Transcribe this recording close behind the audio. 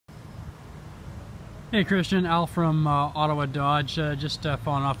Hey Christian, Al from Ottawa Dodge. Just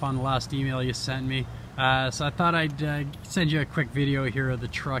following up on the last email you sent me. So I thought I'd send you a quick video here of the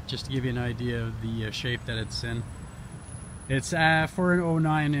truck just to give you an idea of the shape that it's in. It's for an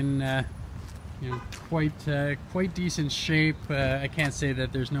 09 in quite decent shape. I can't say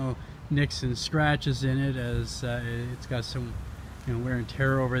that there's no nicks and scratches in it, as it's got some wear and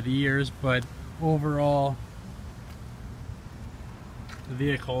tear over the years, but overall the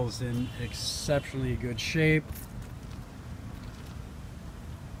vehicle is in exceptionally good shape.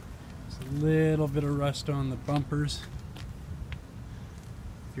 There's a little bit of rust on the bumpers.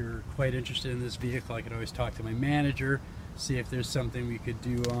 If you're quite interested in this vehicle, I could always talk to my manager, see if there's something we could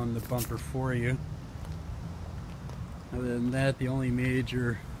do on the bumper for you. Other than that, the only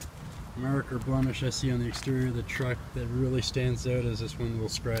major mark or blemish I see on the exterior of the truck that really stands out is this one little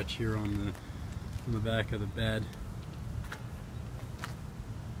scratch here on the back of the bed.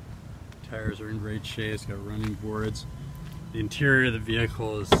 Tires are in great shape. It's got running boards. The interior of the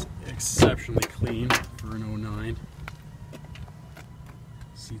vehicle is exceptionally clean for an 09.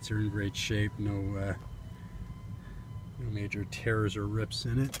 Seats are in great shape. No major tears or rips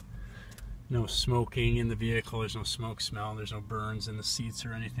in it. No smoking in the vehicle. There's no smoke smell. There's no burns in the seats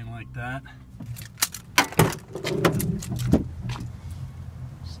or anything like that.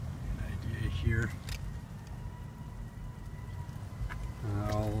 Just an idea here.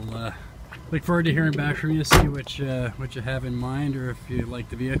 I'll look forward to hearing back from you, see what you have in mind, or if you like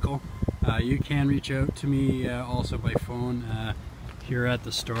the vehicle. You can reach out to me also by phone here at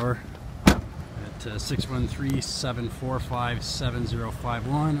the store at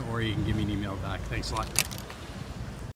 613-745-7051, or you can give me an email back. Thanks a lot.